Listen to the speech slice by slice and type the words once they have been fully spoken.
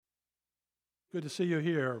Good to see you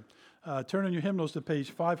here. Turn in your hymnals to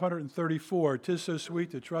page 534. 'Tis so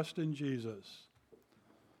sweet to trust in Jesus.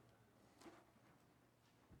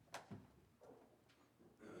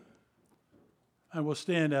 And we'll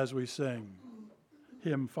stand as we sing.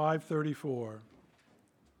 Hymn 534.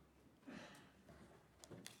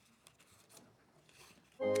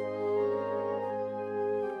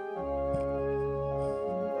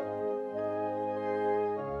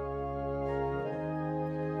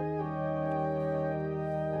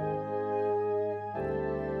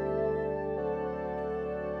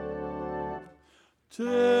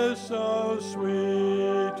 "'Tis so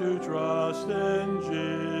sweet to trust in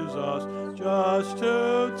Jesus, just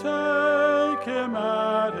to take him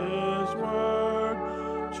at his word,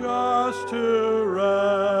 just to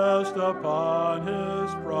rest upon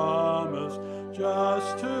his promise,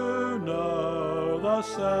 just to know thus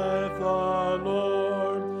saith the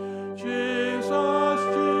Lord. Jesus,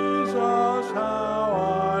 Jesus, how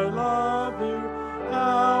I love you,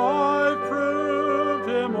 how I've proved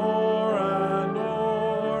him o'er and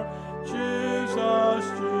o'er. Jesus,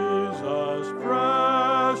 Jesus,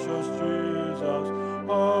 precious Jesus,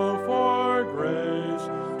 oh, for grace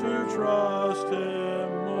to trust him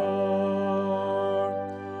more.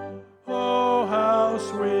 Oh, how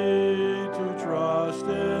sweet to trust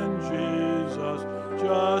in Jesus,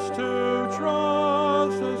 just to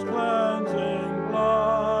trust his cleansing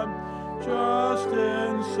blood, just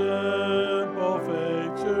in simple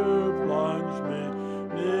faith to plunge me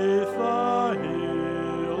 'neath the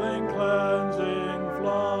healing, cleansing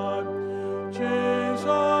flood.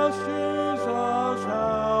 Jesus, Jesus,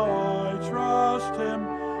 how I trust him,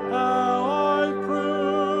 how I've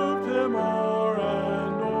proved him o'er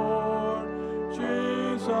and o'er.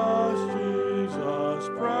 Jesus, Jesus,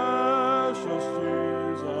 precious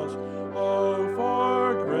Jesus, oh, for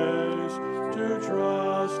grace to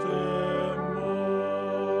trust him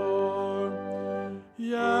more.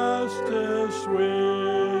 Yes, 'tis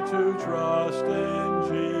sweet to trust in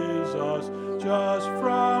Jesus, just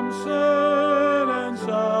from sin and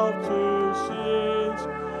self to cease,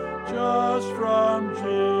 just from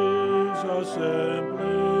Jesus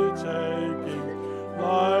simply taking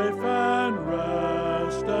life and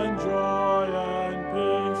rest and joy and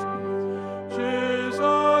peace.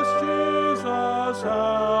 Jesus, Jesus,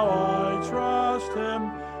 how I trust him,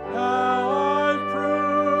 how I've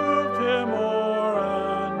proved him o'er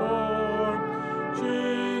and o'er.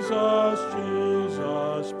 Jesus,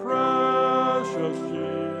 Jesus, precious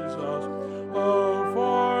Jesus, oh,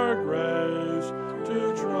 for grace to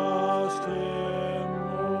trust him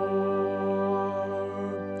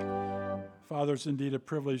more. Father, it's indeed a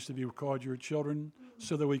privilege to be called your children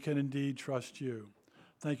so that we can indeed trust you.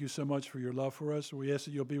 Thank you so much for your love for us. We ask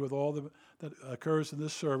that you'll be with all that occurs in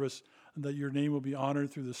this service, and that your name will be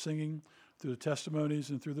honored through the singing, through the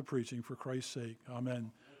testimonies, and through the preaching for Christ's sake.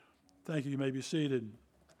 Amen. Thank you. You may be seated.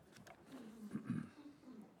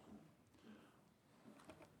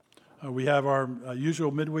 We have our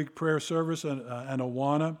usual midweek prayer service in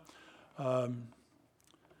Awana.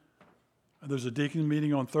 There's a deacon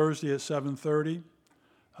meeting on Thursday at 7:30.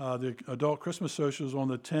 The adult Christmas social is on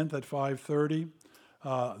the 10th at 5:30.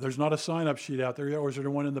 There's not a sign-up sheet out there yet, or is there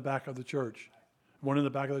one in the back of the church? One in the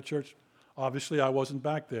back of the church? Obviously, I wasn't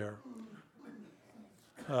back there.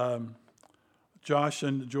 Josh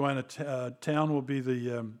and Joanna Town will be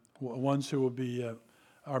the ones who will be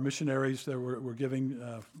our missionaries that we're giving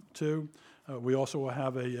to. We also will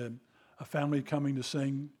have a family coming to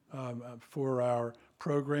sing for our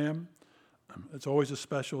program. It's always a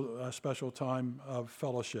special time of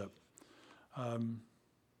fellowship.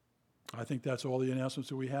 I think that's all the announcements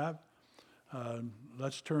that we have.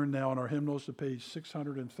 Let's turn now on our hymnals to page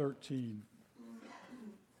 613.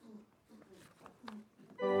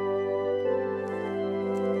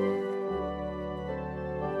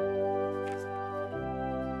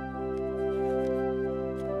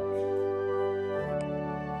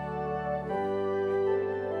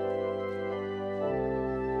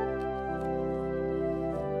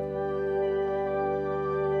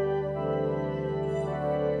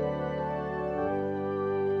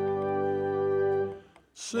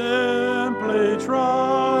 Simply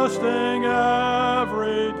trusting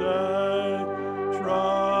every day,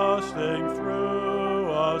 trusting through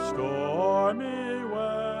a stormy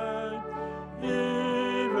way,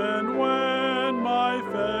 even when my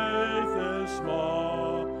faith is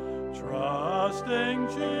small, trusting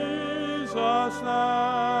Jesus,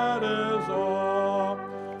 that is all,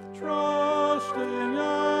 trusting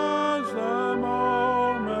as the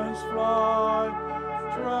moments fly,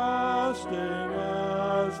 trusting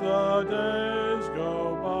as the days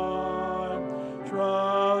go by,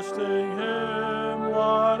 trusting trusting Him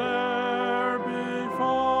whate'er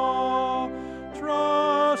befall,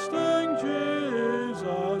 trusting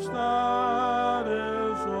Jesus, that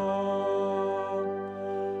is all.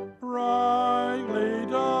 Brightly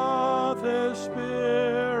doth His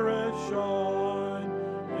Spirit shine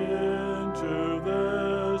into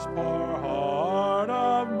this poor heart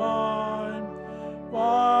of mine.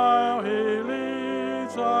 While He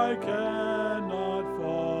leads, I cannot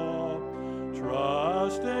fall,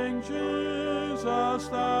 trusting Jesus,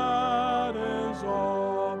 that is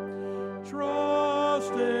all.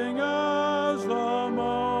 Trusting as the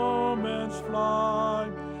moments fly,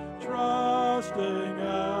 trusting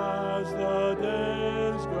as the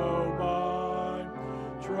days go by,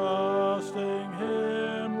 trusting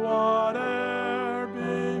Him whate'er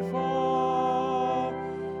befall,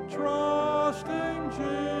 trusting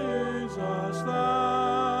Jesus,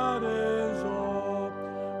 that is all.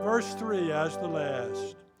 Verse 3 as the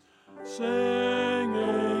last.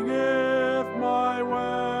 Singing, if my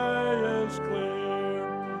way is clear,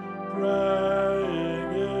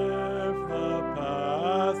 praying if the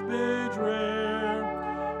path be drear,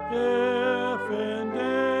 if in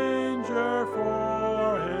danger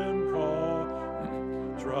for Him call,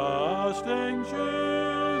 trusting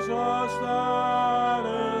Jesus, that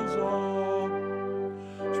is all.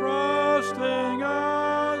 Trusting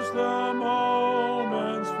as the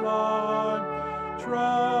moments fly,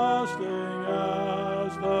 trusting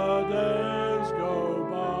as the days go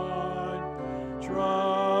by,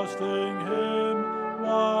 trusting Him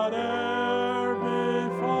whate'er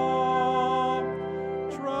befall,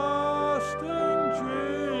 trusting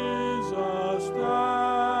Jesus,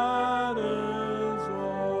 that is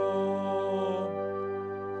all.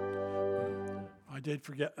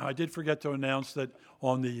 I did forget to announce that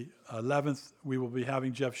on the 11th we will be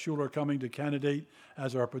having Jeff Schuler coming to candidate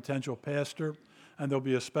as our potential pastor, and there'll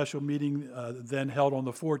be a special meeting then held on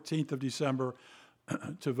the 14th of December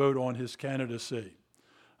to vote on his candidacy.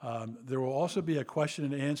 There will also be a question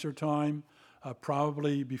and answer time,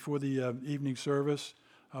 probably before the evening service,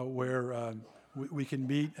 where we can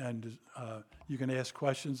meet and you can ask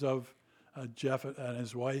questions of Jeff and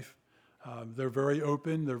his wife. They're very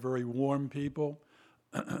open, they're very warm people.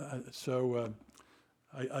 So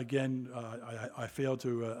I failed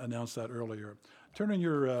to announce that earlier. Turn in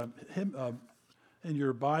your in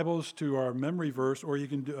your Bibles to our memory verse, or you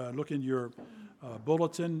can look in your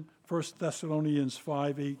bulletin, 1 Thessalonians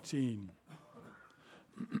 5:18.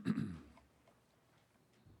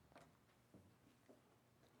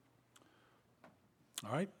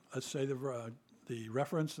 All right, let's say the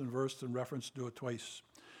reference and verse and reference, do it twice.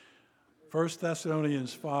 1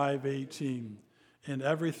 Thessalonians 5:18. In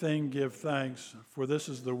everything give thanks, for this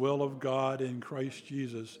is the will of God in Christ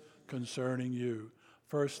Jesus concerning you.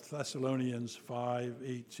 1 Thessalonians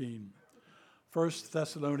 5:18. 1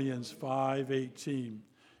 Thessalonians 5:18.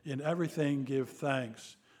 In everything give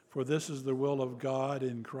thanks, for this is the will of God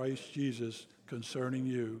in Christ Jesus concerning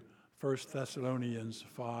you. 1 Thessalonians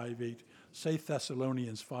 5:8. Say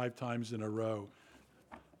Thessalonians 5 times in a row.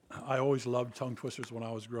 I always loved tongue twisters when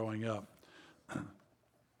I was growing up.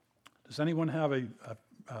 Does anyone have a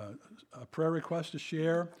prayer request to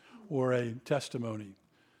share or a testimony?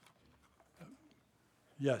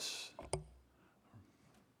 Yes.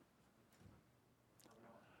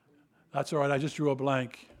 That's all right. I just drew a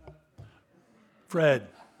blank. Fred.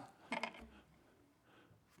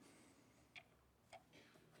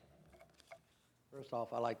 First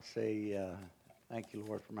off, I'd like to say thank you,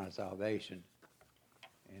 Lord, for my salvation.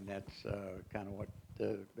 And that's kind of what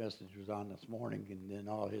the message was on this morning, and then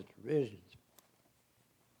all His provisions.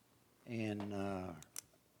 And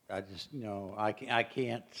I just,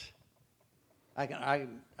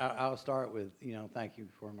 I'll start with, thank you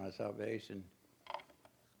for my salvation,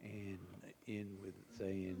 and end with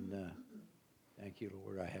saying, thank you,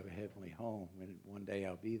 Lord, I have a heavenly home, and one day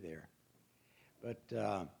I'll be there. But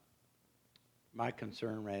my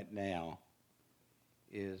concern right now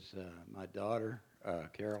is my daughter,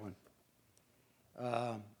 Carolyn.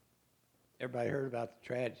 Everybody heard about the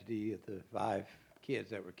tragedy of the 5 kids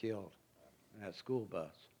that were killed in that school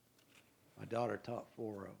bus. My daughter taught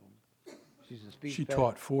 4 of them. She's a speech. She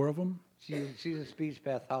taught 4 of them? She's a speech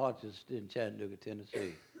pathologist in Chattanooga,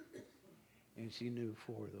 Tennessee, and she knew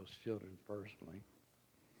 4 of those children personally.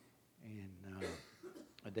 And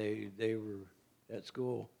they were at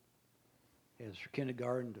school. Has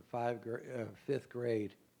kindergarten to 5th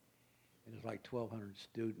grade, and there's like 1,200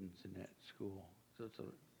 students in that school. So it's a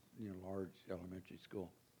large elementary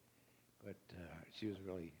school. But she was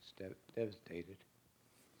really devastated.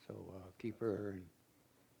 So keep her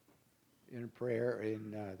in prayer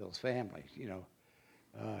and those families.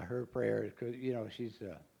 her prayers, because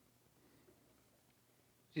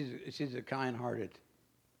she's a kind-hearted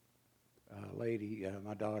lady.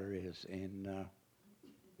 My daughter is, and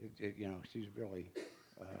she's really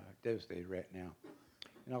devastated right now.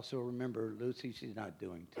 And also remember Lucy, she's not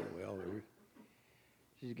doing too well.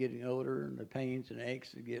 She's getting older, and the pains and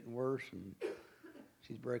aches are getting worse, and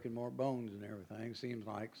she's breaking more bones and everything, seems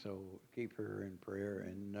like. So keep her in prayer.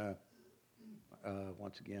 And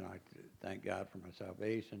once again, I thank God for my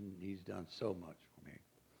salvation. He's done so much for me.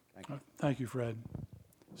 Thank you. Thank you, Fred.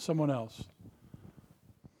 Someone else.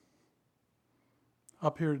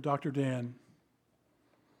 Up here, Dr. Dan.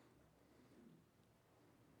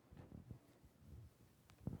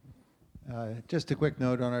 Just a quick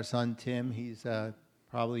note on our son, Tim. He's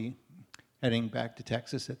probably heading back to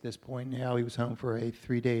Texas at this point now. He was home for a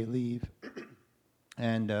 3-day leave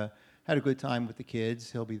and had a good time with the kids.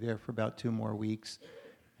 He'll be there for about 2 more weeks,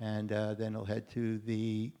 and then he'll head to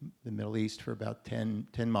the Middle East for about 10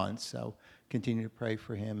 months. So continue to pray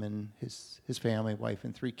for him and his family, wife,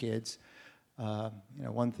 and 3 kids.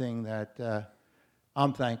 One thing that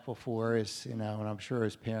I'm thankful for is, and I'm sure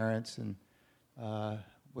as parents and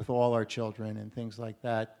with all our children and things like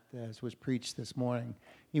that, as was preached this morning,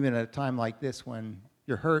 even at a time like this when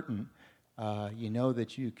you're hurting, you know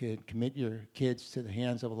that you could commit your kids to the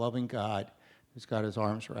hands of a loving God who's got his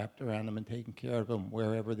arms wrapped around them and taking care of them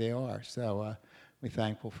wherever they are. So we're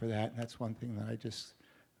thankful for that, and that's one thing that I just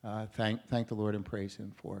thank the Lord and praise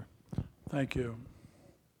him for. Thank you.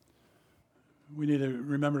 We need to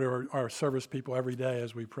remember our service people every day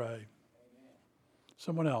as we pray.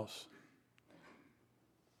 Someone else.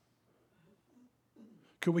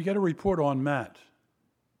 Could we get a report on Matt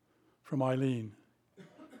from Eileen?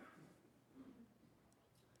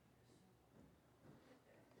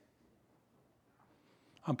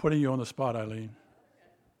 I'm putting you on the spot, Eileen.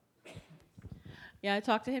 Yeah, I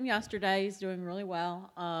talked to him yesterday. He's doing really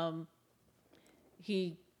well.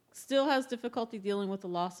 He still has difficulty dealing with the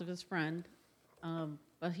loss of his friend.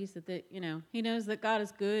 But he said that, he knows that God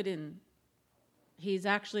is good, and he's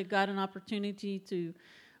actually got an opportunity to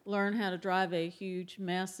learn how to drive a huge,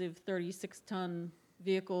 massive 36-ton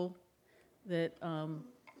vehicle that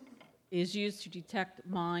is used to detect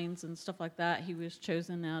mines and stuff like that. He was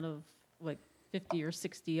chosen out of like 50 or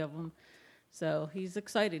 60 of them. So he's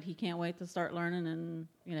excited. He can't wait to start learning and,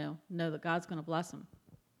 know that God's going to bless him.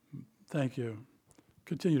 Thank you.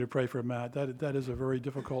 Continue to pray for Matt. That is a very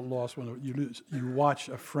difficult loss when you watch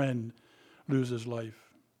a friend lose his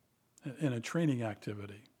life in a training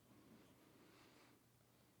activity.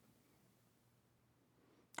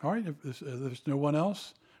 All right, if there's no one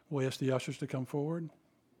else, we'll ask the ushers to come forward.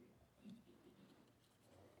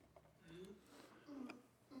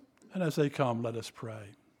 And as they come, let us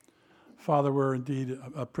pray. Father, we're indeed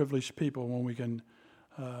a privileged people when we can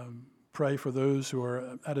pray for those who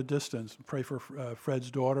are at a distance. Pray for Fred's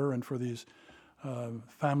daughter and for these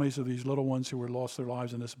families of these little ones who were lost their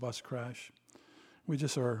lives in this bus crash. We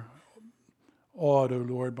just are awed, O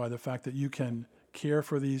Lord, by the fact that you can care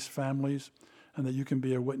for these families and that you can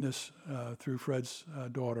be a witness through Fred's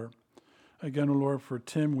daughter. Again, O Lord, for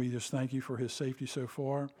Tim, we just thank you for his safety so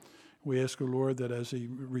far. We ask, O Lord, that as he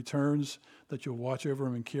returns, that you'll watch over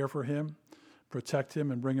him and care for him, protect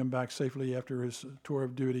him, and bring him back safely after his tour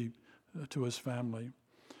of duty to his family.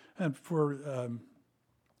 And for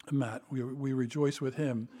Matt, we rejoice with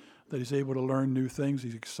him that he's able to learn new things.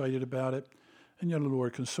 He's excited about it. And yet,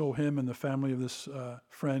 Lord, console him and the family of this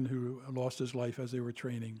friend who lost his life as they were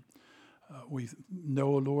training. We know,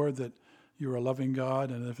 Lord, that you're a loving God,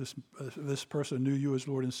 and if this person knew you as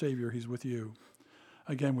Lord and Savior, he's with you.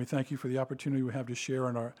 Again, we thank you for the opportunity we have to share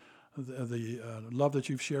in the love that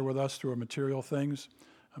you've shared with us through our material things.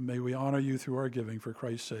 And may we honor you through our giving for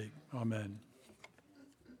Christ's sake. Amen.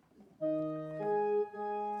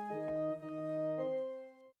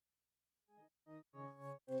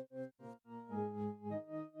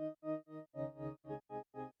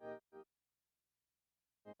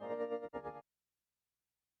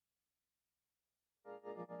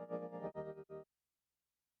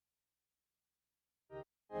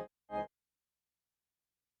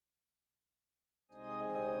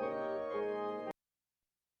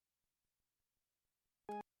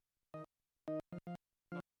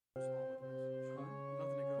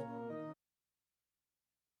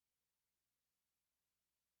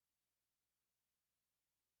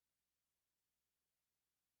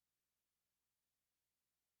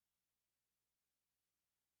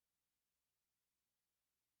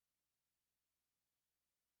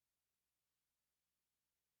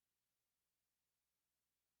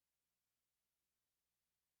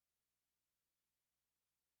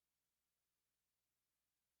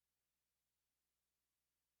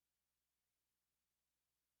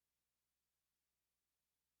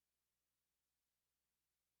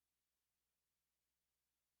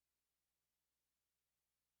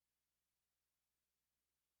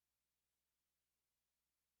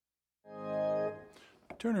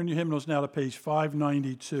 Turn in your hymnals now to page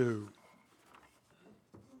 592.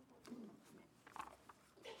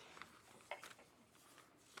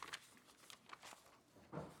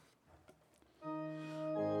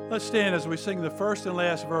 Let's stand as we sing the first and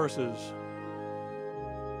last verses.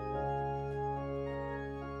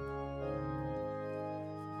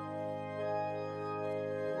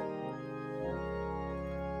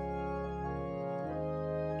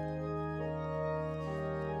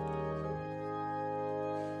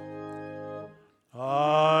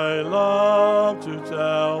 I love to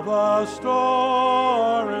tell the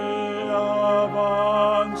story of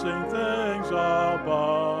unseen things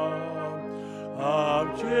above,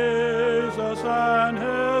 of Jesus and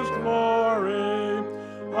his glory,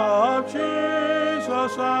 of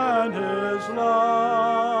Jesus and his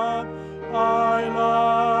love. I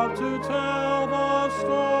love to tell the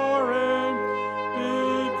story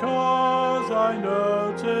because I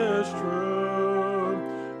know 'tis true.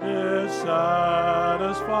 It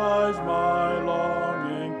satisfies my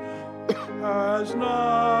longing as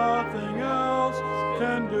nothing else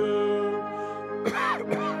can do.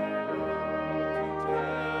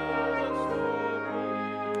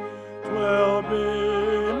 'Twill be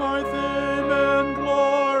my theme in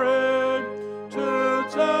glory to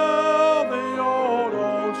tell the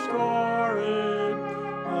old story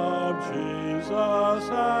of Jesus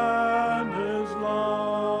and his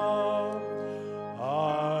love.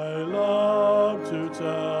 I love to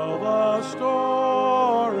tell the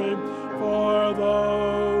story for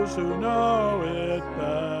those who know it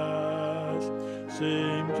best,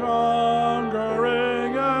 seem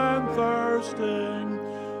hungering and thirsting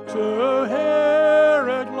to hear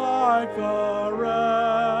it like the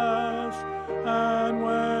rest. And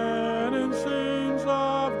when in scenes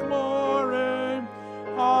of glory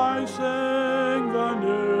I sing the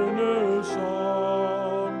new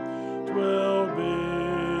song, 'twill be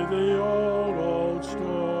the old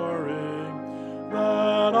story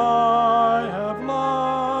that I have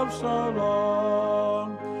loved so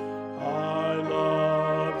long. I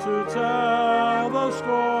love to tell the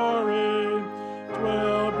story,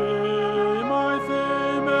 'twill be my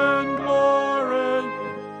theme in glory,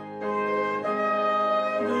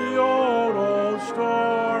 the old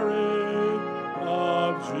story of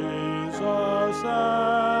Jesus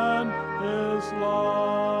and his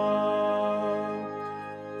love.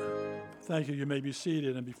 Thank you. You may be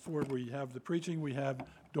seated. And before we have the preaching, we have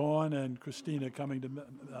Dawn and Christina coming to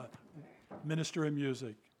minister in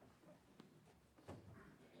music.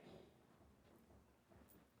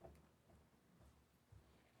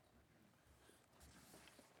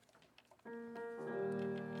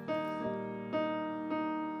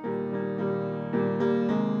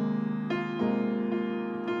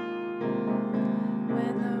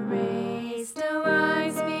 When the race still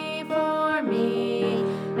lies before me,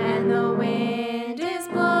 and the wind is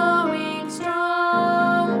blowing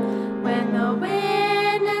strong, when the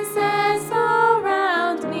witnesses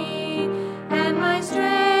surround me, and my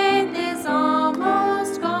strength is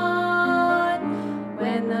almost gone,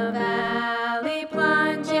 when the valley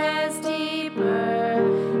plunges deeper,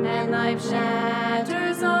 and life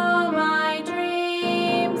shatters all my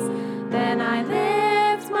dreams, then I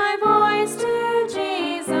lift my voice to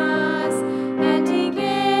Jesus, and he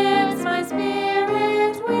gives my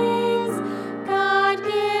spirit wings. God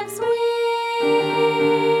gives wings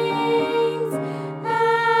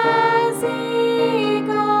as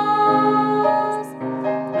eagles.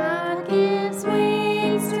 God gives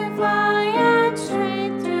wings to fly and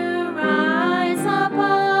strength to rise above.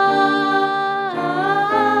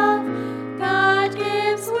 God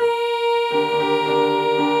gives wings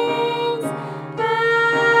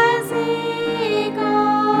as eagles.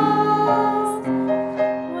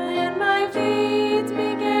 When my feet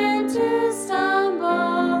begin to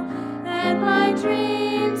stumble and my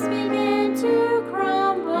dreams begin to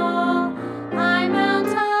crumble, I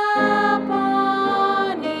mount up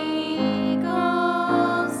on eagle's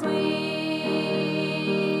wings.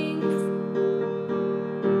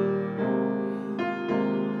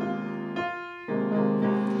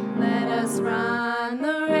 Let us run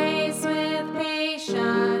the race with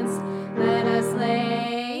patience. Let us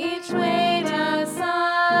lay each weight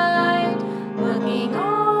aside, looking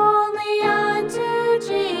only unto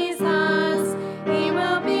Jesus. He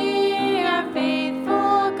will be our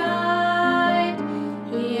faithful guide.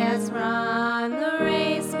 He has run the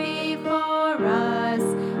race before us.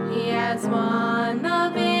 He has won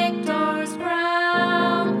the victor's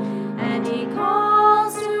crown, and he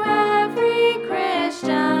calls to every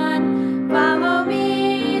Christian, follow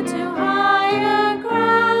me to higher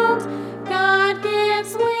ground. God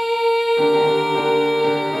gives wings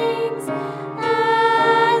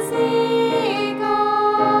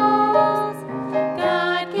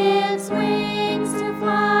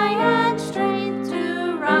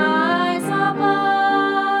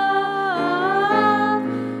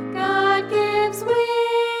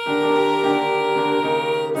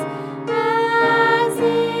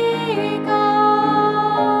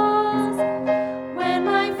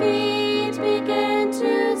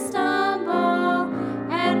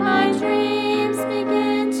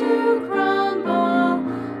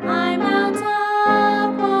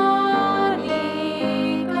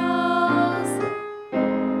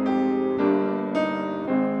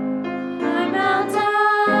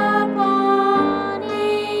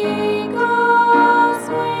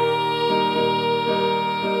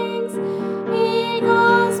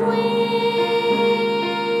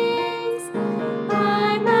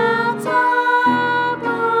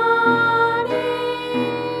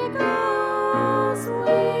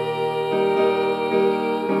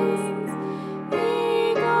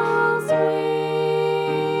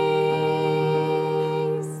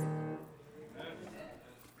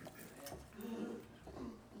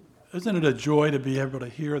Isn't it a joy to be able to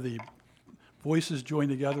hear the voices join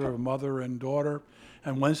together of mother and daughter?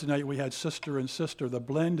 And Wednesday night we had sister and sister. The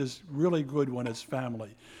blend is really good when it's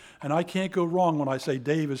family. And I can't go wrong when I say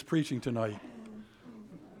Dave is preaching tonight.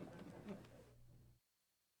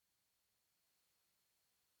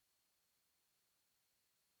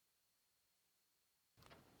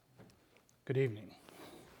 Good evening.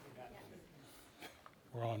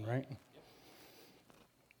 We're on, right?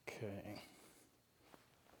 Okay.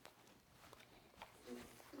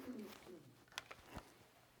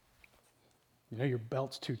 You know your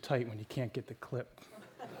belt's too tight when you can't get the clip.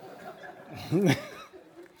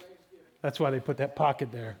 That's why they put that pocket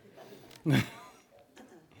there. We're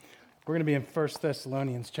going to be in 1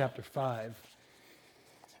 Thessalonians chapter 5.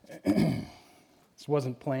 This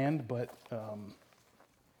wasn't planned, but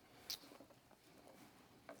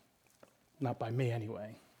not by me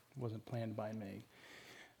anyway. It wasn't planned by me.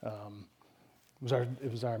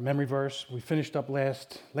 It was our memory verse. We finished up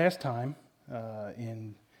last time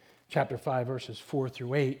in chapter 5, verses 4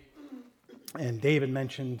 through 8, and David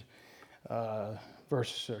mentioned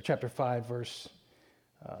chapter 5, verse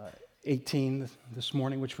 18 this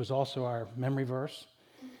morning, which was also our memory verse.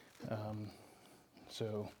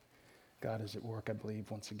 So God is at work, I believe,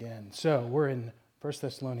 once again. So we're in 1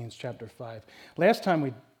 Thessalonians chapter 5. Last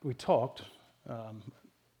time we talked,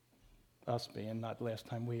 us being, not last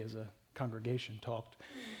time we as a congregation talked,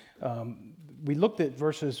 we looked at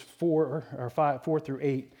verses 4 through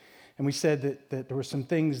 8, and we said that there were some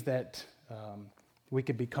things that we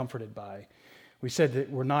could be comforted by. We said that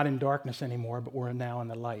we're not in darkness anymore, but we're now in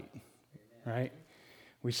the light, right?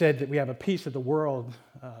 We said that we have a peace that the world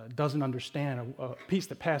doesn't understand, a peace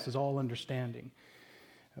that passes all understanding.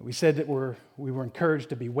 We said that we were encouraged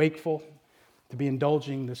to be wakeful, to be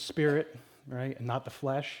indulging the spirit, right, and not the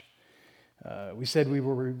flesh. We said we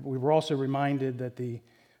were also reminded that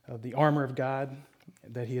of the armor of God,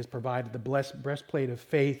 that He has provided, the breastplate of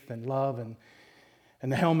faith and love, and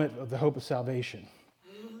the helmet of the hope of salvation.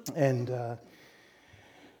 And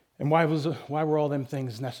why were all them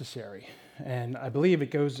things necessary? And I believe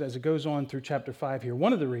as it goes on through chapter 5 here,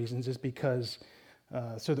 one of the reasons is because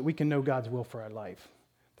so that we can know God's will for our life.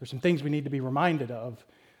 There's some things we need to be reminded of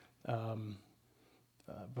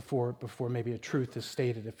before maybe a truth is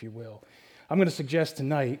stated, if you will. I'm going to suggest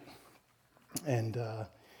tonight, and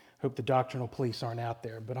hope the doctrinal police aren't out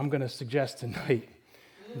there, but I'm going to suggest tonight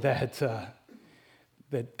that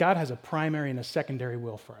God has a primary and a secondary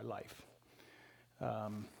will for our life.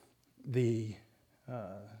 The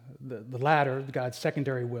latter, God's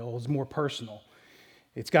secondary will, is more personal.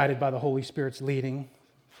 It's guided by the Holy Spirit's leading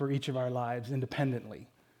for each of our lives independently,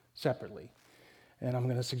 separately. And I'm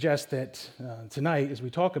going to suggest that tonight, as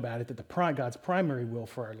we talk about it, that God's primary will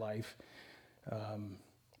for our life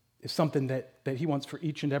is something that He wants for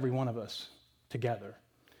each and every one of us together.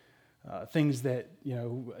 Things that,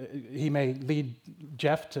 He may lead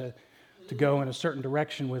Jeff to go in a certain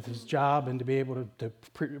direction with his job and to be able to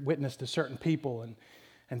witness to certain people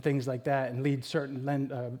and things like that, and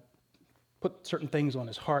put certain things on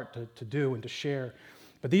his heart to do and to share.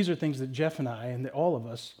 But these are things that Jeff and I and that all of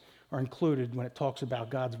us are included when it talks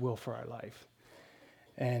about God's will for our life.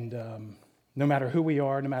 And no matter who we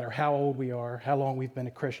are, no matter how old we are, how long we've been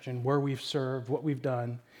a Christian, where we've served, what we've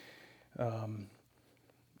done,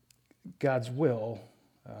 God's will,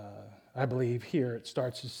 I believe here it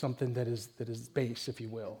starts as something that is base, if you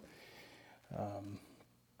will.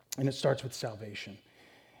 And it starts with salvation.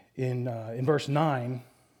 In verse 9,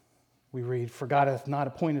 we read, "For God hath not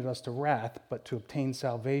appointed us to wrath, but to obtain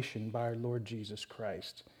salvation by our Lord Jesus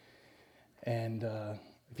Christ." And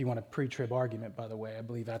if you want a pre-trib argument, by the way, I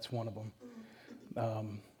believe that's one of them.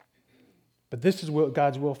 But this is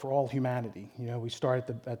God's will for all humanity. We start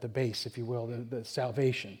at the base, if you will, the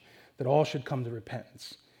salvation, that all should come to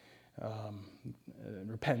repentance.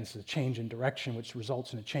 Repentance is a change in direction, which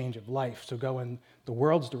results in a change of life. So go in the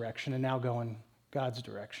world's direction and now go in God's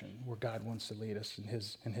direction, where God wants to lead us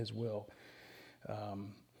in His will.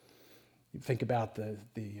 You think about the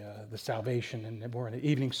salvation, and we're in an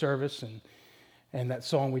evening service, and that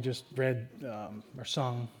song we just read or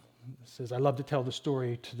sung says, "I love to tell the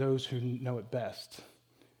story to those who know it best."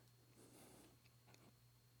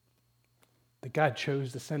 That God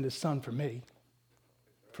chose to send His Son for me,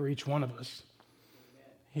 for each one of us.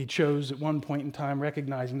 He chose at one point in time,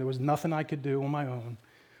 recognizing there was nothing I could do on my own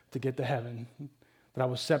to get to heaven, that I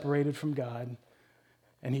was separated from God,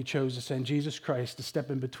 and He chose to send Jesus Christ to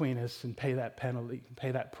step in between us and pay that penalty,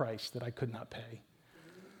 pay that price that I could not pay.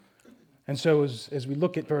 And so as we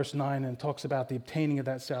look at verse 9 and it talks about the obtaining of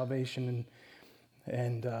that salvation,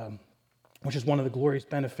 and which is one of the glorious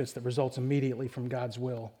benefits that results immediately from God's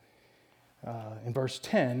will, In verse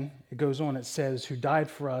 10, it goes on, it says, who died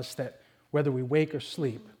for us that whether we wake or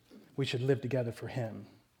sleep, we should live together for him.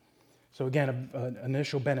 So again, an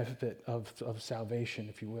initial benefit of salvation,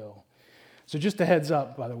 if you will. So just a heads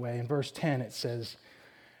up, by the way, in verse 10 it says,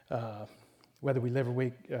 whether we live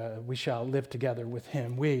or we shall live together with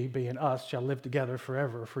him. We, being us, shall live together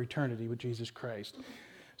forever for eternity with Jesus Christ.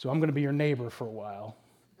 So I'm going to be your neighbor for a while.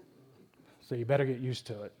 So you better get used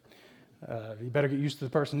to it. You better get used to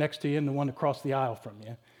the person next to you and the one across the aisle from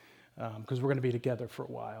you, because we're going to be together for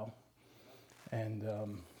a while. And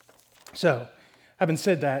so, having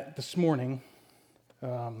said that, this evening,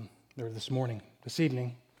 I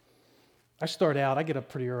get up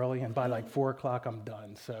pretty early, and by like 4 o'clock, I'm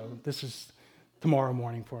done. So this is tomorrow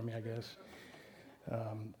morning for me, I guess.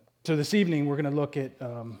 So this evening, we're going to look at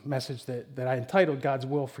a message that I entitled God's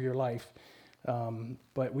Will for Your Life.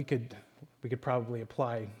 But we could probably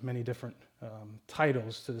apply many different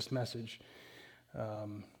titles to this message.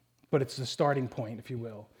 But it's the starting point, if you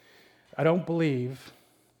will. I don't believe,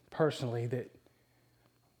 personally,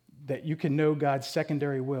 that you can know God's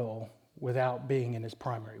secondary will without being in his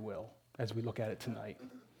primary will, as we look at it tonight.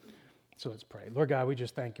 So let's pray. Lord God, we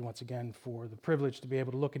just thank you once again for the privilege to be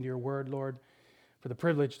able to look into your word, Lord, for the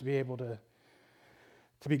privilege to be able to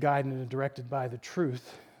be guided and directed by the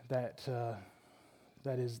truth that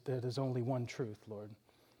is only one truth, Lord.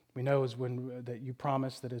 We know that you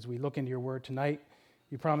promise that as we look into your word tonight,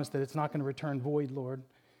 you promise that it's not going to return void, Lord,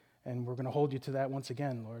 and we're going to hold you to that once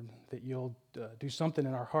again, Lord, that you'll do something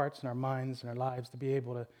in our hearts and our minds and our lives to be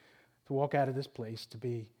able to walk out of this place, to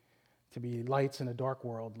be lights in a dark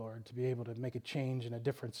world, Lord, to be able to make a change and a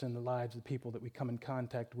difference in the lives of the people that we come in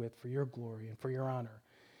contact with for your glory and for your honor.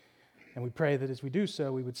 And we pray that as we do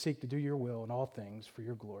so, we would seek to do your will in all things for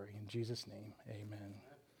your glory. In Jesus' name, amen.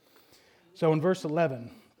 So in verse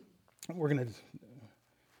 11, I'm going to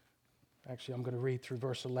read through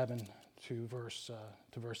verse 11 to verse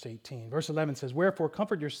 18. Verse 11 says, wherefore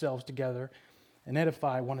comfort yourselves together and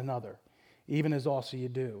edify one another, even as also you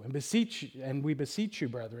do. And we beseech you,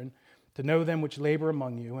 brethren, to know them which labor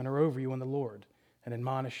among you and are over you in the Lord, and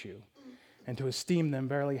admonish you, and to esteem them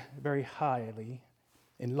very, very highly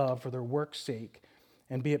in love for their work's sake,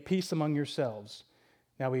 and be at peace among yourselves.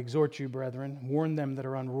 Now we exhort you, brethren, warn them that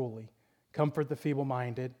are unruly, comfort the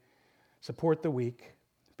feeble-minded, support the weak,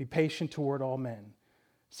 be patient toward all men.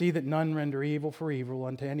 See that none render evil for evil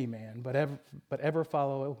unto any man, but ever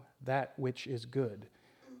follow that which is good,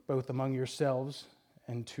 both among yourselves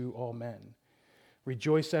and to all men.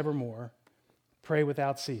 Rejoice evermore, pray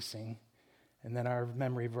without ceasing, and then our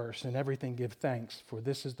memory verse, in everything give thanks, for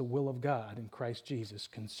this is the will of God in Christ Jesus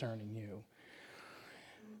concerning you.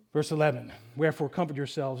 Verse 11, wherefore comfort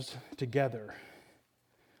yourselves together.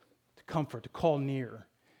 To comfort, to call near.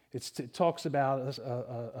 It talks about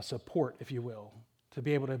a support, if you will, to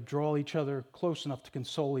be able to draw each other close enough to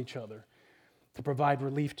console each other, to provide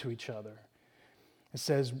relief to each other. It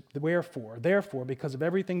says, wherefore, therefore, because of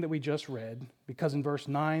everything that we just read, because in verse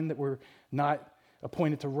 9 that we're not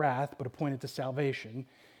appointed to wrath, but appointed to salvation.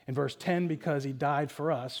 In verse 10, because he died for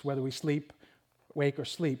us, whether we wake or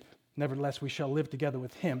sleep, nevertheless we shall live together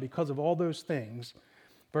with him. Because of all those things,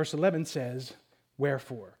 verse 11 says,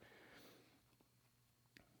 wherefore.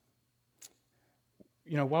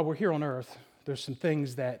 You know, while we're here on earth, there's some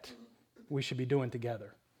things that we should be doing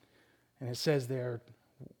together. And it says there,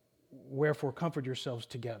 wherefore comfort yourselves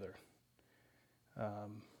together.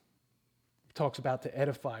 It talks about to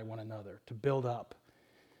edify one another, to build up.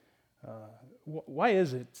 Why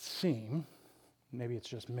is it seem, maybe it's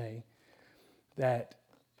just me, that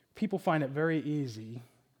people find it very easy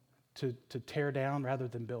to tear down rather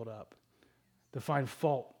than build up, to find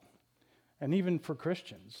fault, and even for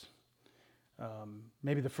Christians?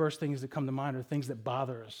 Maybe the first things that come to mind are things that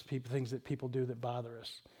bother us, things that people do that bother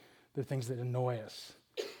us, the things that annoy us.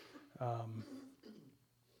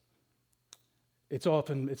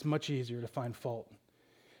 It's much easier to find fault.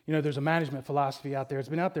 You know, there's a management philosophy out there. It's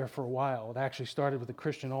been out there for a while. It actually started with a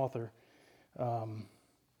Christian author.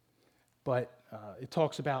 But it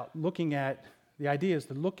talks about the idea is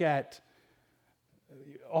to look at,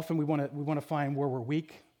 often we want to find where we're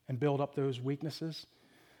weak and build up those weaknesses.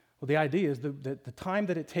 Well, the idea is that the time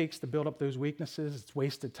that it takes to build up those weaknesses, it's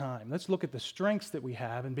wasted time. Let's look at the strengths that we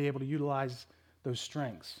have and be able to utilize those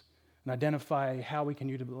strengths and identify how we can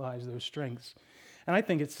utilize those strengths. And I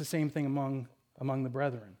think it's the same thing among the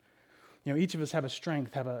brethren. You know, each of us have a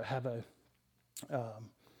strength, have a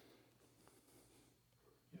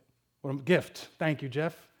gift. Thank you,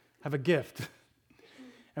 Jeff. Have a gift.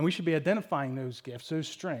 And we should be identifying those gifts, those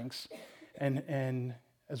strengths, and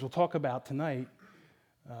as we'll talk about tonight,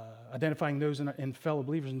 identifying those in fellow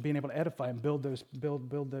believers and being able to edify and build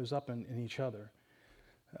those up in each other.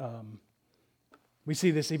 We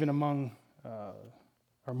see this even among,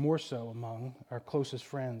 or more so among our closest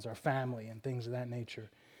friends, our family, and things of that nature.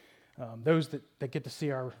 Those that get to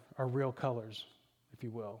see our real colors, if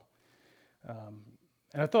you will.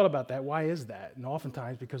 And I thought about that. Why is that? And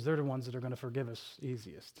oftentimes because they're the ones that are going to forgive us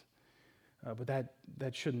easiest. But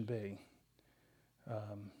that shouldn't be.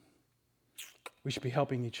 We should be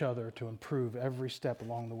helping each other to improve every step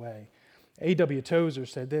along the way. A.W. Tozer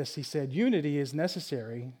said this. He said, "Unity is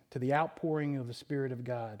necessary to the outpouring of the Spirit of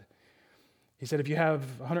God." He said, if you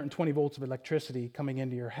have 120 volts of electricity coming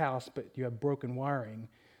into your house, but you have broken wiring,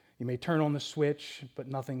 you may turn on the switch, but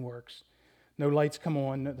nothing works. No lights come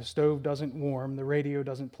on, the stove doesn't warm, the radio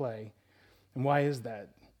doesn't play. And why is that?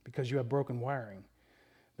 Because you have broken wiring.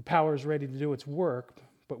 The power is ready to do its work,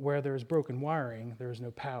 but where there is broken wiring, there is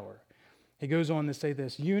no power. He goes on to say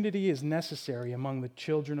this, unity is necessary among the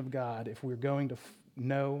children of God if we're going to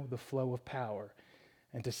know the flow of power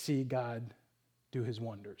and to see God do his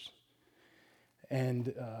wonders.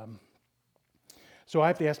 And so I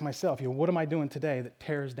have to ask myself, what am I doing today that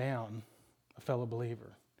tears down a fellow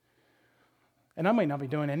believer? And I might not be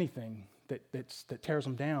doing anything that tears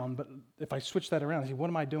them down, but if I switch that around and say, what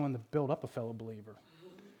am I doing to build up a fellow believer?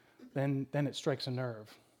 Then it strikes a nerve.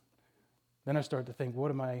 Then I start to think,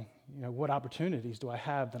 what opportunities do I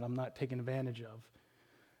have that I'm not taking advantage of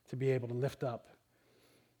to be able to lift up?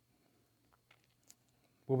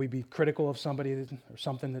 Will we be critical of somebody or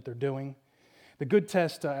something that they're doing? The good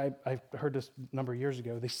test, I heard this a number of years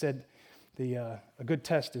ago, they said a good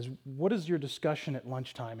test is, what is your discussion at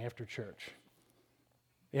lunchtime after church?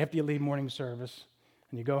 After you leave morning service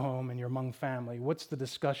and you go home and you're among family, what's the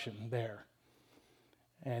discussion there?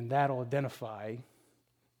 And that'll identify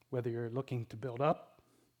whether you're looking to build up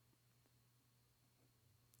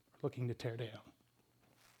or looking to tear down.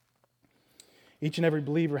 Each and every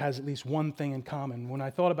believer has at least one thing in common. When I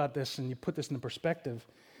thought about this and you put this into perspective,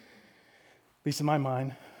 at least in my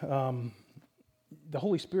mind, the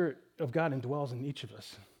Holy Spirit of God indwells in each of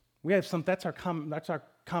us. We have that's our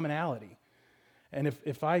commonality. And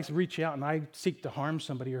if I reach out and I seek to harm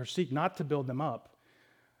somebody or seek not to build them up,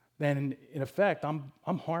 then in effect, I'm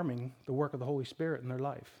harming the work of the Holy Spirit in their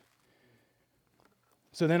life.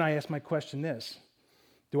 So then I ask my question this: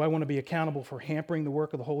 do I want to be accountable for hampering the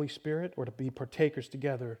work of the Holy Spirit, or to be partakers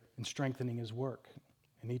together in strengthening his work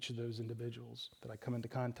in each of those individuals that I come into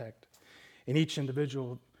contact, in each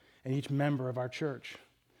individual and each member of our church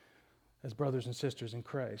as brothers and sisters in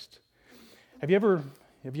Christ? Have you ever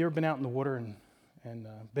been out in the water and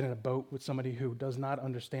been in a boat with somebody who does not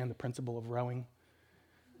understand the principle of rowing?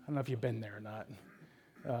 I don't know if you've been there or not.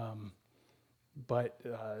 But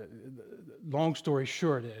long story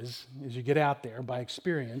short is you get out there by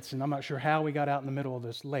experience, and I'm not sure how we got out in the middle of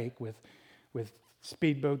this lake with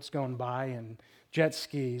speedboats going by and jet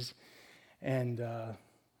skis, and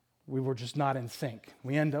we were just not in sync.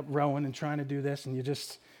 We end up rowing and trying to do this, and you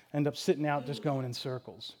just end up sitting out just going in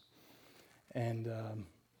circles. And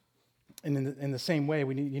in the same way,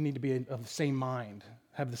 you need to be of the same mind,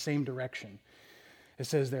 have the same direction. It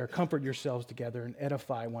says there, comfort yourselves together and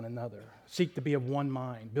edify one another. Seek to be of one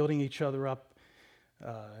mind, building each other up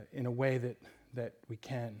in a way that we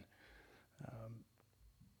can.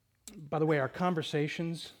 By the way, our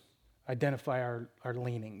conversations identify our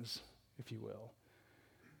leanings, if you will.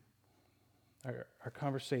 Our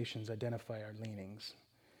conversations identify our leanings.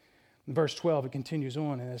 In verse 12, it continues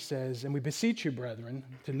on, and it says, and we beseech you, brethren,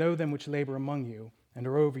 to know them which labor among you and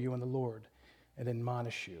are over you in the Lord, and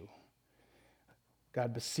admonish you.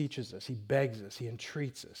 God beseeches us. He begs us. He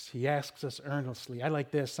entreats us. He asks us earnestly. I like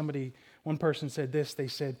this. One person said this. They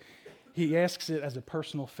said, he asks it as a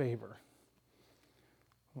personal favor.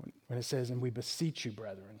 When it says, and we beseech you,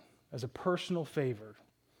 brethren, as a personal favor,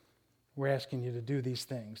 we're asking you to do these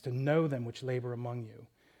things, to know them which labor among you,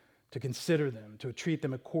 to consider them, to treat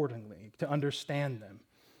them accordingly, to understand them.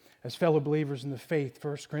 As fellow believers in the faith,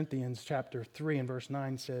 1 Corinthians chapter 3 and verse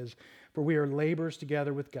 9 says, for we are laborers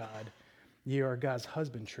together with God. Ye are God's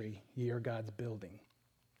husbandry, ye are God's building.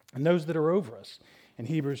 And those that are over us, in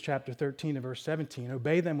Hebrews chapter 13 and verse 17,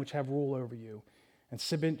 obey them which have rule over you, and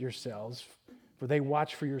submit yourselves, for they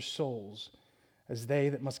watch for your souls, as they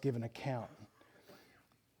that must give an account,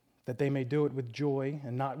 that they may do it with joy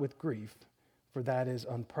and not with grief, for that is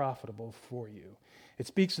unprofitable for you. It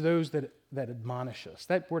speaks to those that admonish us.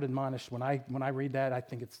 That word admonish, when I read that, I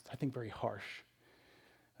think very harsh.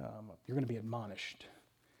 You're going to be admonished.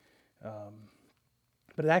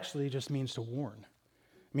 But it actually just means to warn.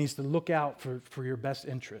 It means to look out for your best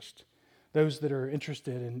interest, those that are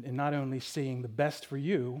interested in not only seeing the best for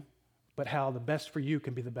you, but how the best for you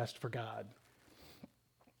can be the best for God.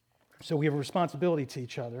 So we have a responsibility to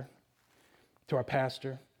each other, to our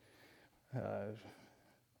pastor.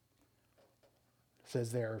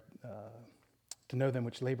 Says there, to know them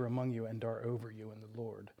which labor among you and are over you in the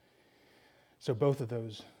Lord. So both of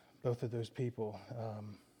those people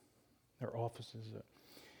are offices.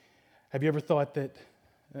 Have you ever thought that?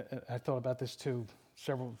 I thought about this too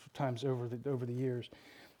several times over the years,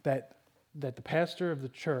 that the pastor of the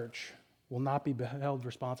church will not be held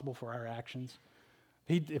responsible for our actions.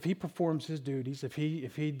 If he performs his duties, if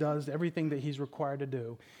he does everything that he's required to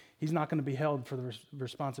do, he's not going to be held for the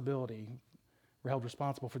responsibility. We're held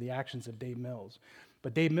responsible for the actions of Dave Mills,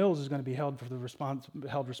 but Dave Mills is going to be held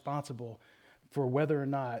responsible for whether or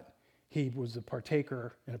not he was a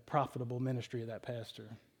partaker in a profitable ministry of that pastor.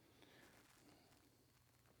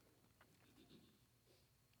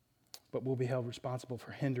 But we'll be held responsible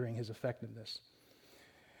for hindering his effectiveness.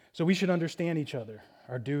 So we should understand each other,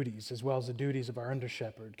 our duties, as well as the duties of our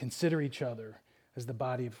under-shepherd. Consider each other as the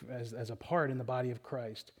body of, as a part in the body of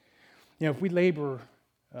Christ. You know, if we labor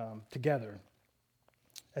together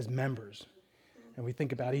as members, and we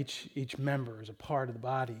think about each member as a part of the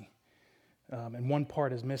body, and one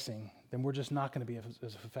part is missing, then we're just not going to be as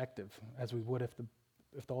effective as we would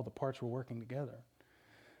if all the parts were working together.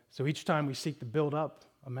 So each time we seek to build up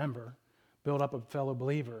a member, build up a fellow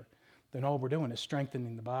believer, then all we're doing is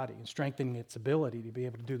strengthening the body and strengthening its ability to be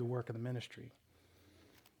able to do the work of the ministry.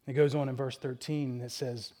 It goes on in verse 13, it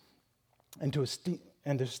says, and to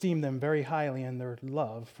esteem them very highly in their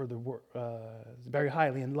love for the work's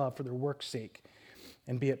sake,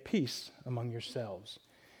 and be at peace among yourselves.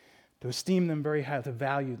 To esteem them very highly,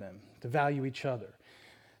 to value each other.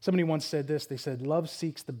 Somebody once said this, they said, love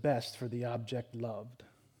seeks the best for the object loved.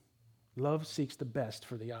 Love seeks the best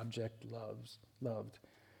for the object loved.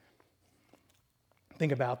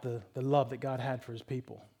 Think about the love that God had for his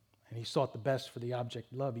people. And he sought the best for the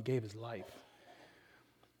object loved. He gave his life.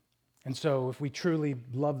 And so if we truly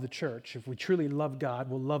love the church, if we truly love God,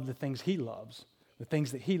 we'll love the things he loves. The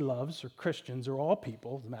things that he loves are Christians, or all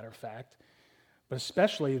people, as a matter of fact, but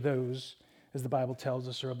especially those, as the Bible tells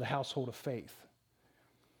us, are of the household of faith.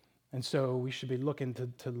 And so we should be looking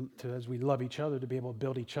to as we love each other, to be able to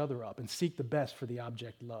build each other up and seek the best for the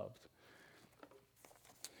object loved.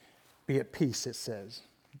 Be at peace, it says.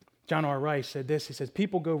 John R. Rice said this, he says,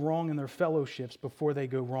 people go wrong in their fellowships before they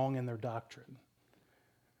go wrong in their doctrine.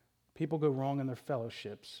 People go wrong in their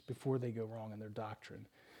fellowships before they go wrong in their doctrine.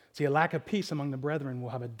 See, a lack of peace among the brethren will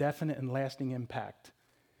have a definite and lasting impact.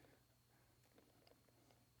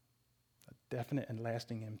 A definite and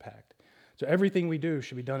lasting impact. So everything we do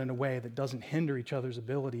should be done in a way that doesn't hinder each other's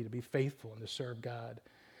ability to be faithful and to serve God.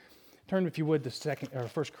 Turn, if you would, to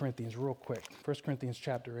 1 Corinthians real quick. 1 Corinthians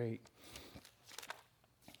chapter 8.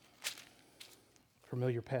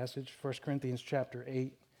 Familiar passage. 1 Corinthians chapter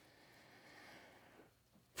 8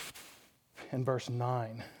 and verse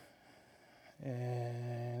 9.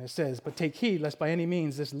 And it says, but take heed, lest by any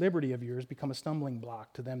means this liberty of yours become a stumbling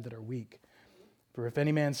block to them that are weak. For if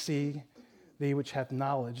any man see thee which hath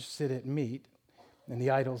knowledge sit at meat in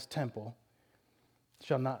the idol's temple,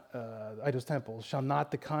 shall not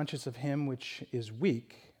the conscience of him which is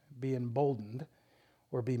weak be emboldened,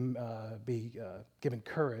 or be given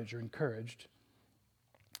courage or encouraged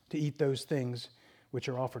to eat those things which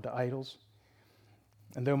are offered to idols?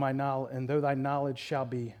 And though thy knowledge shall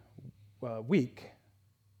be weak,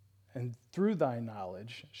 and through thy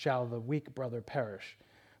knowledge shall the weak brother perish,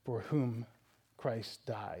 for whom Christ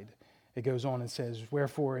died. It goes on and says,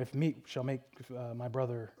 wherefore if meat shall make my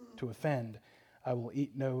brother to offend, I will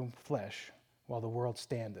eat no flesh while the world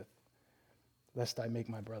standeth, lest I make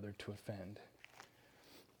my brother to offend.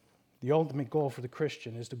 The ultimate goal for the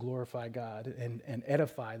Christian is to glorify God and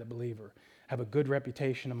edify the believer, have a good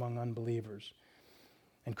reputation among unbelievers.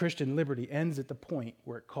 And Christian liberty ends at the point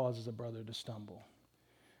where it causes a brother to stumble.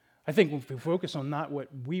 I think if we focus on not what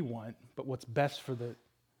we want, but what's best for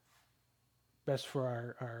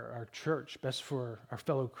our church, best for our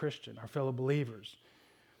fellow Christian, our fellow believers,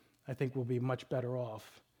 I think we'll be much better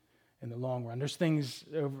off in the long run. There's things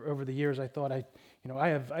over the years I thought I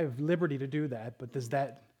have liberty to do that, but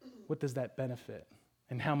what does that benefit?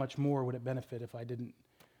 And how much more would it benefit if I didn't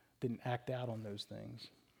act out on those things?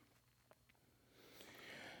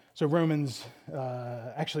 So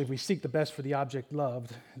actually, if we seek the best for the object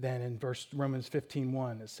loved, then in Romans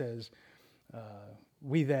 15:1, it says,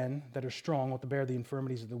 we then that are strong ought to bear the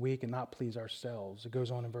infirmities of the weak and not please ourselves. It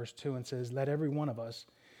goes on in verse 2 and says, let every one of us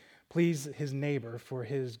please his neighbor for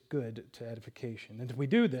his good to edification. And if we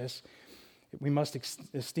do this, We must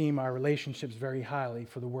esteem our relationships very highly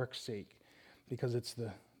for the work's sake, because it's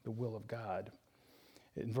the will of God.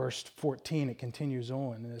 In verse 14, it continues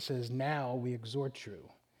on, and it says, "Now we exhort you,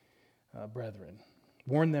 brethren,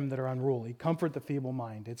 warn them that are unruly, comfort the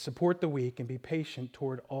feeble-minded, support the weak, and be patient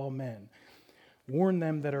toward all men. Warn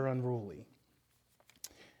them that are unruly."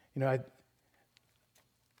 You know,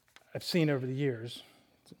 I've seen over the years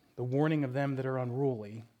the warning of them that are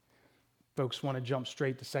unruly. Folks want to jump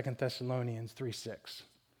straight to 2 Thessalonians 3:6.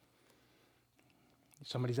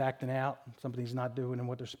 Somebody's acting out, somebody's not doing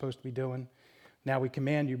what they're supposed to be doing. "Now we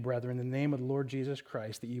command you, brethren, in the name of the Lord Jesus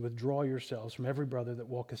Christ, that ye withdraw yourselves from every brother that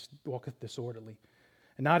walketh disorderly,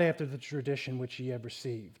 and not after the tradition which ye have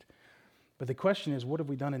received." But the question is, what have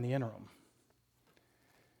we done in the interim?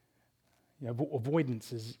 You know,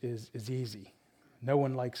 avoidance is easy. No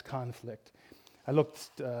one likes conflict. I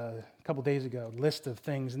looked a couple days ago, list of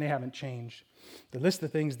things, and they haven't changed. The list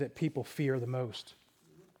of things that people fear the most.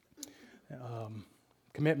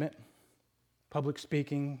 Commitment, public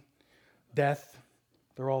speaking, death,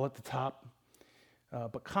 they're all at the top.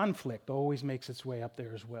 But conflict always makes its way up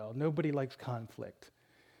there as well. Nobody likes conflict.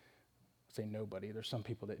 I say nobody, there's some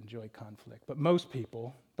people that enjoy conflict, but most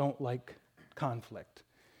people don't like conflict.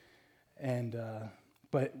 And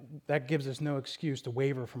but that gives us no excuse to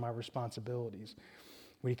waver from our responsibilities.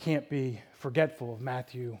 We can't be forgetful of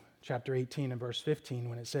Matthew chapter 18 and verse 15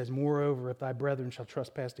 when it says, "Moreover, if thy brethren shall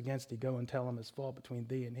trespass against thee, go and tell him his fault between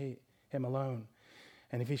thee and him alone.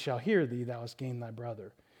 And if he shall hear thee, thou hast gained thy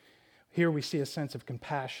brother." Here we see a sense of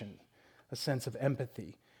compassion, a sense of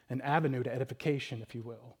empathy, an avenue to edification, if you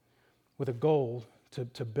will, with a goal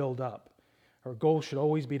to build up. Our goal should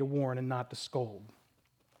always be to warn and not to scold.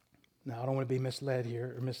 Now, I don't want to be misled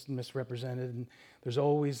here or misrepresented. And there's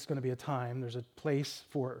always going to be a time, there's a place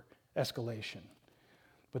for escalation.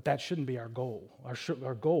 But that shouldn't be our goal.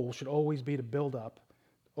 Our goal should always be to build up,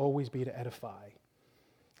 always be to edify.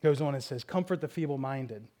 It goes on and says, "Comfort the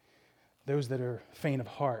feeble-minded, those that are faint of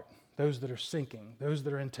heart, those that are sinking, those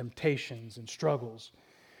that are in temptations and struggles."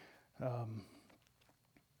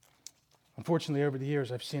 Unfortunately, over the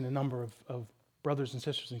years, I've seen a number of brothers and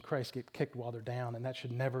sisters in Christ get kicked while they're down, and that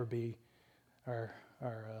should never be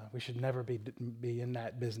we should never be in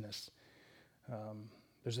that business.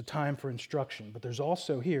 There's a time for instruction, but there's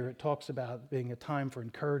also here, it talks about being a time for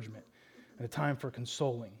encouragement and a time for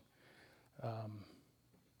consoling.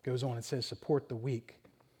 Goes on and says, support the weak.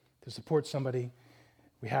 To support somebody,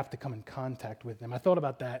 we have to come in contact with them. I thought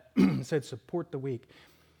about that. It said, support the weak.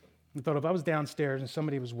 I thought if I was downstairs and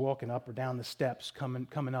somebody was walking up or down the steps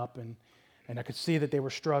coming up and I could see that they were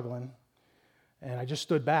struggling, and I just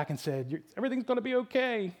stood back and said, everything's going to be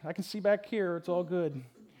okay. I can see back here. It's all good.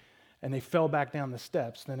 And they fell back down the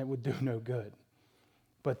steps, then it would do no good.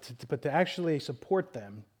 But to actually support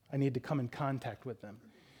them, I need to come in contact with them.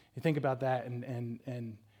 You think about that,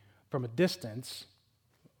 and from a distance,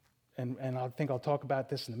 and I think I'll talk about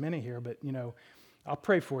this in a minute here, but, you know, I'll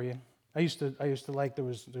pray for you. I used to like,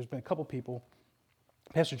 there's been a couple people,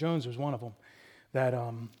 Pastor Jones was one of them, that,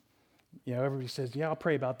 you know, everybody says, yeah, I'll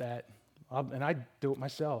pray about that. And I do it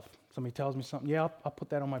myself. Somebody tells me something, yeah, I'll put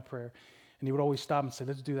that on my prayer. And he would always stop and say,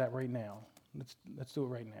 let's do that right now. Let's do it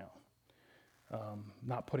right now.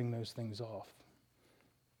 Not putting those things off,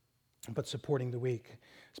 but supporting the weak.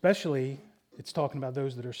 Especially, it's talking about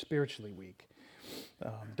those that are spiritually weak.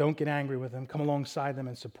 Don't get angry with them. Come alongside them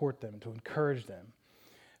and support them, to encourage them.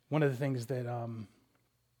 One of the things that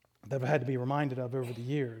I've had to be reminded of over the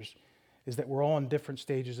years is that we're all in different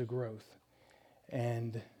stages of growth,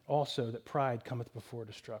 and also that pride cometh before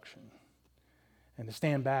destruction. And to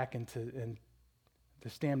stand back and to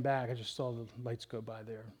stand back, I just saw the lights go by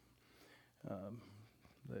there,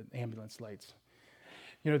 the ambulance lights.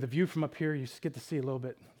 You know, the view from up here, you get to see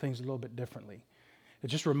things a little bit differently. It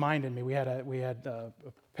just reminded me, we had a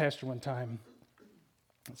pastor one time,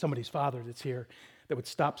 somebody's father that's here, that would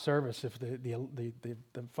stop service if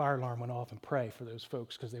the fire alarm went off and pray for those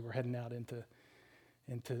folks because they were heading out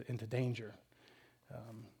into danger.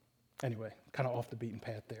 Anyway, kind of off the beaten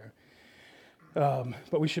path there.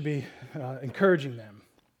 But we should be encouraging them.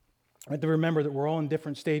 We have to remember that we're all in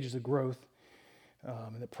different stages of growth,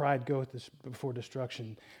 and that pride goeth before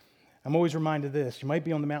destruction. I'm always reminded of this. You might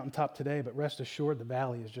be on the mountaintop today, but rest assured the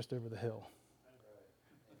valley is just over the hill.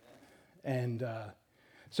 And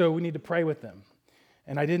so we need to pray with them.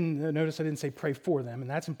 And I didn't say pray for them, and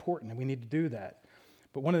that's important, and we need to do that.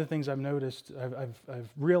 But one of the things I've noticed, I've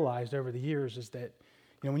realized over the years is that,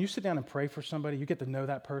 you know, when you sit down and pray for somebody, you get to know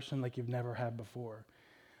that person like you've never had before.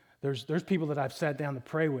 There's people that I've sat down to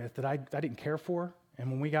pray with that I didn't care for, and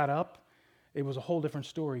when we got up, it was a whole different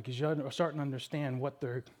story because you're starting to understand what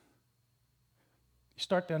they're you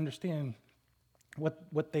start to understand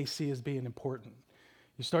what they see as being important.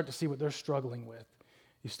 You start to see what they're struggling with.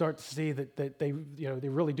 You start to see that they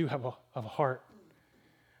really do have a heart.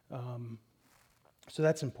 So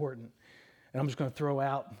that's important. And I'm just going to throw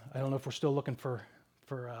out, I don't know if we're still looking for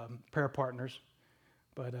prayer partners,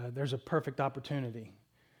 but there's a perfect opportunity,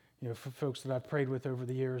 for folks that I've prayed with over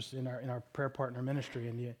the years in our prayer partner ministry,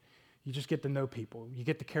 and you just get to know people. You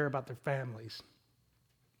get to care about their families.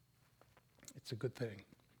 It's a good thing.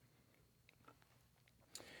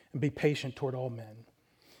 And be patient toward all men.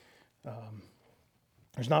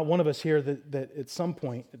 There's not one of us here that at some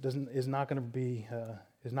point is not going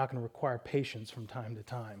to require patience from time to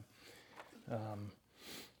time.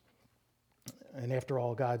 And after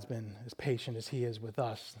all, God's been as patient as He is with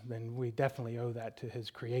us, then we definitely owe that to His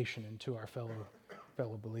creation and to our fellow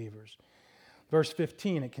believers. Verse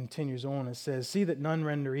 15, it continues on. It says, "See that none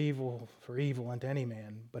render evil for evil unto any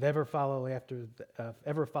man, but ever follow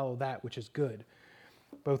that which is good,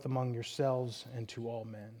 both among yourselves and to all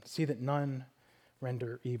men. See that none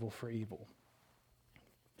render evil for evil,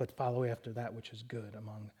 but follow after that which is good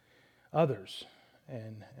among others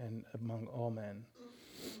and among all men."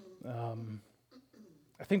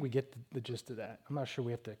 I think we get the gist of that. I'm not sure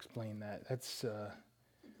we have to explain that. That's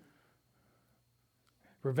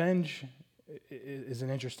revenge is an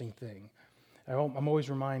interesting thing. I'm always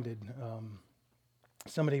reminded,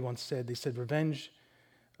 somebody once said, they said, revenge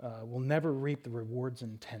will never reap the rewards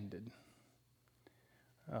intended.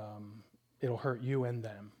 It'll hurt you and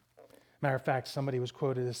them. Matter of fact, somebody was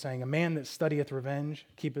quoted as saying, "A man that studieth revenge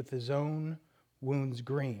keepeth his own wounds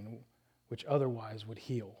green, which otherwise would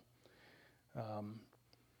heal."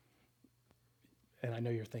 And I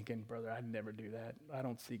know you're thinking, "Brother, I'd never do that. I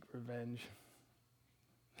don't seek revenge."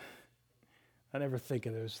 I never think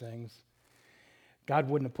of those things. God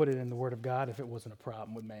wouldn't have put it in the Word of God if it wasn't a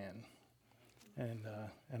problem with man.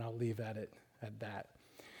 And I'll leave that at that.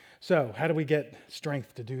 So, how do we get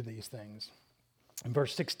strength to do these things? In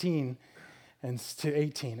verse 16 and to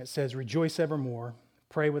 18, it says, "Rejoice evermore,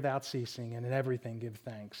 pray without ceasing, and in everything give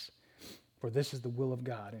thanks. For this is the will of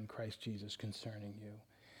God in Christ Jesus concerning you."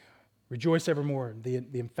 Rejoice evermore,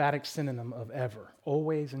 the emphatic synonym of ever,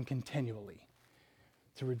 always and continually.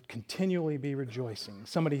 To continually be rejoicing.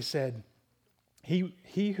 Somebody said,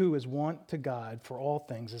 he who is wont to God for all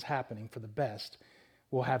things is happening for the best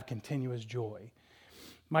will have continuous joy.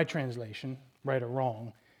 My translation, right or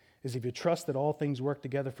wrong, is if you trust that all things work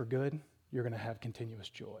together for good, you're going to have continuous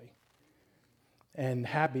joy. And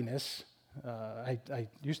happiness, I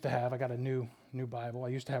got a new Bible. I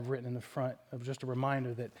used to have written in the front of just a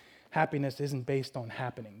reminder that happiness isn't based on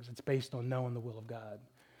happenings. It's based on knowing the will of God,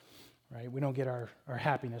 right? We don't get our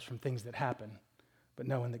happiness from things that happen, but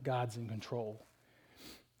knowing that God's in control.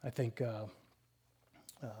 I think Brother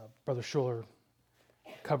Schuller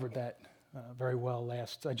covered that very well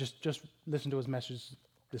I just listened to his message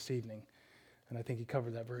this evening, and I think he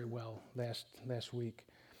covered that very well last week.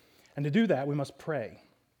 And to do that, we must pray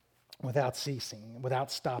without ceasing, without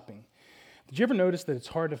stopping. Did you ever notice that it's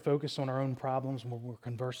hard to focus on our own problems when we're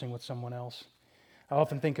conversing with someone else? I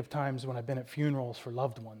often think of times when I've been at funerals for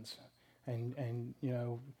loved ones, and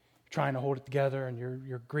trying to hold it together, and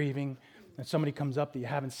you're grieving, and somebody comes up that you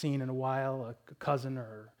haven't seen in a while, a cousin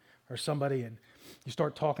or somebody, and you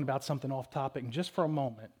start talking about something off topic, and just for a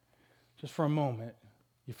moment,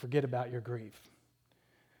 you forget about your grief.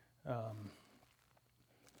 And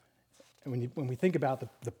when we think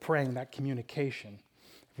about the praying, that communication,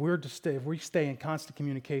 if we stay in constant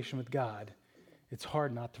communication with God, it's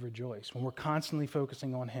hard not to rejoice. When we're constantly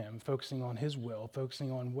focusing on Him, focusing on His will,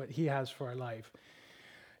 focusing on what He has for our life,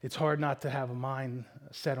 it's hard not to have a mind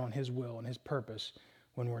set on His will and His purpose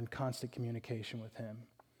when we're in constant communication with Him.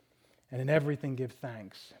 And in everything give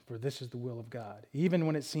thanks, for this is the will of God, even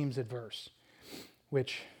when it seems adverse,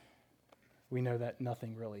 which we know that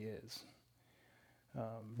nothing really is.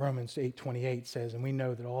 Romans 8:28 says, "And we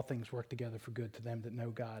know that all things work together for good to them that know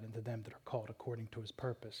God and to them that are called according to His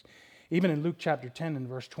purpose." Even in Luke chapter 10 and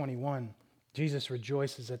verse 21, Jesus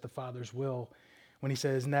rejoices at the Father's will when He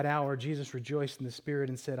says, "In that hour Jesus rejoiced in the Spirit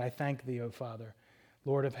and said, I thank Thee, O Father,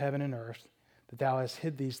 Lord of heaven and earth, that Thou hast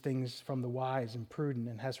hid these things from the wise and prudent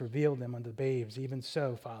and hast revealed them unto babes. Even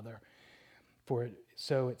so, Father, for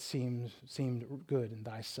it seemed good in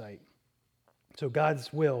Thy sight." So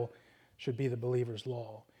God's will should be the believer's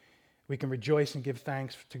law. We can rejoice and give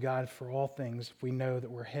thanks to God for all things if we know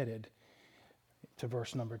that we're headed to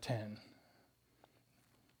verse number 10,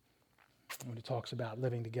 when it talks about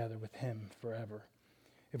living together with Him forever.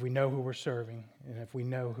 If we know who we're serving, and if we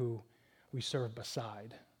know who we serve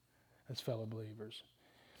beside as fellow believers.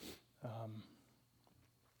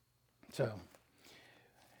 So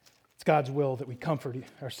It's God's will that we comfort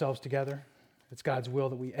ourselves together. It's God's will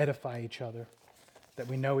that we edify each other, that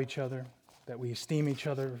we know each other, that we esteem each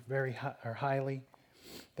other very highly,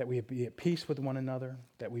 that we be at peace with one another,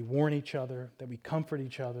 that we warn each other, that we comfort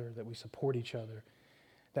each other, that we support each other,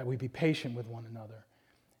 that we be patient with one another.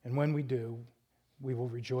 And when we do, we will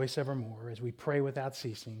rejoice evermore as we pray without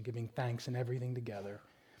ceasing, giving thanks in everything together,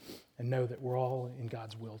 and know that we're all in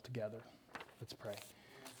God's will together. Let's pray.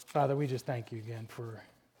 Father, we just thank you again for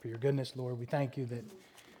your goodness, Lord. We thank you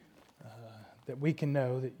that we can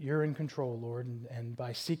know that you're in control, Lord, and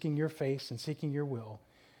by seeking your face and seeking your will,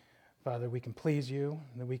 Father, we can please you,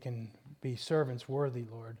 and that we can be servants worthy,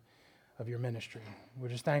 Lord, of your ministry. We're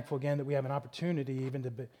just thankful again that we have an opportunity even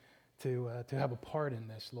to have a part in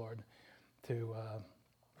this, Lord. And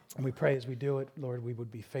we pray as we do it, Lord, we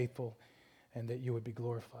would be faithful and that you would be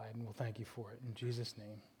glorified, and we'll thank you for it. In Jesus'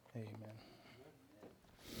 name, amen.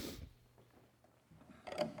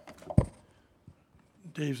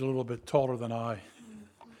 Dave's a little bit taller than I.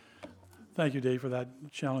 Thank you, Dave, for that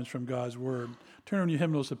challenge from God's Word. Turn on your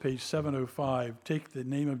hymnals to page 705. Take the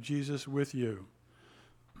name of Jesus with you.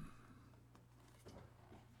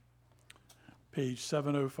 Page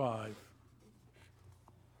 705.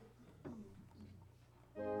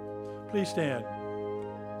 Please stand.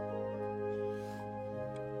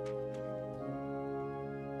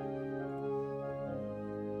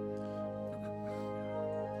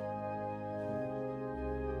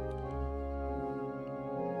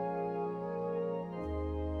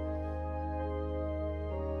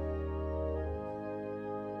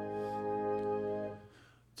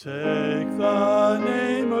 Take the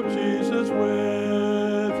name of Jesus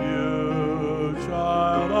with you,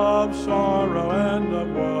 child of sorrow and of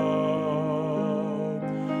woe.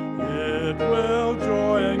 It will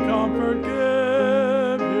joy and comfort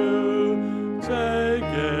give you.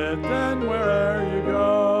 Take it then where'er you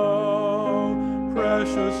go.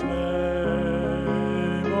 Precious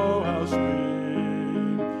name, oh how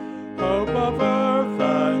sweet, hope of earth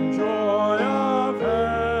and joy of heaven.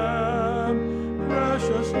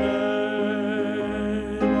 Precious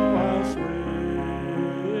name, oh how sweet,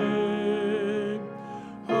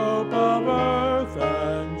 hope of earth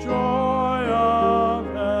and joy of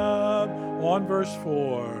heaven. On verse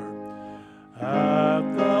 4. At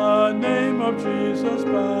the name of Jesus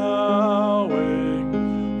bowing,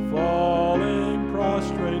 falling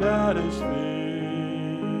prostrate at his feet,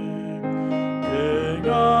 King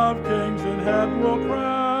of kings in heaven will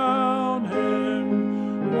crown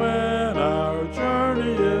him when our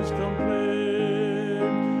journey is complete.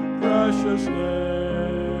 Precious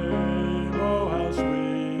name, oh how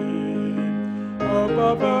sweet, hope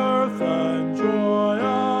of earth and joy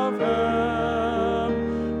of heaven.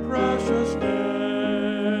 Precious name,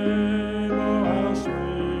 oh how sweet,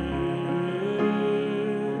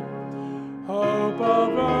 hope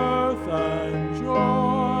of earth and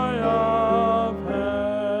joy of heaven.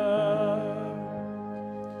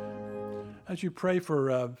 As you pray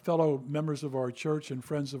for fellow members of our church and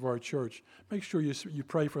friends of our church, make sure you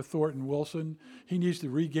pray for Thornton Wilson. He needs to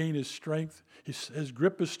regain his strength. His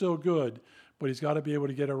grip is still good, but he's got to be able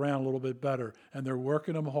to get around a little bit better, and they're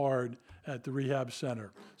working him hard at the rehab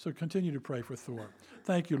center. So continue to pray for Thor.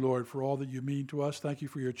 Thank you, Lord, for all that you mean to us. Thank you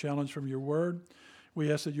for your challenge from your word.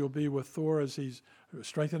 We ask that you'll be with Thor as he's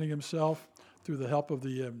strengthening himself through the help of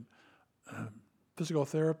the physical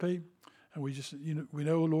therapy. And we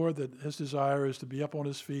know, Lord, that his desire is to be up on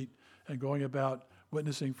his feet and going about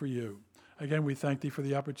witnessing for you. Again, we thank thee for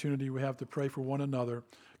the opportunity we have to pray for one another.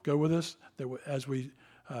 Go with us as we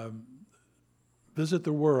visit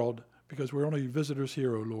the world, because we're only visitors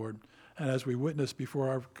here, O Lord, and as we witness before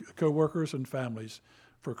our co-workers and families,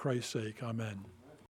 for Christ's sake. Amen.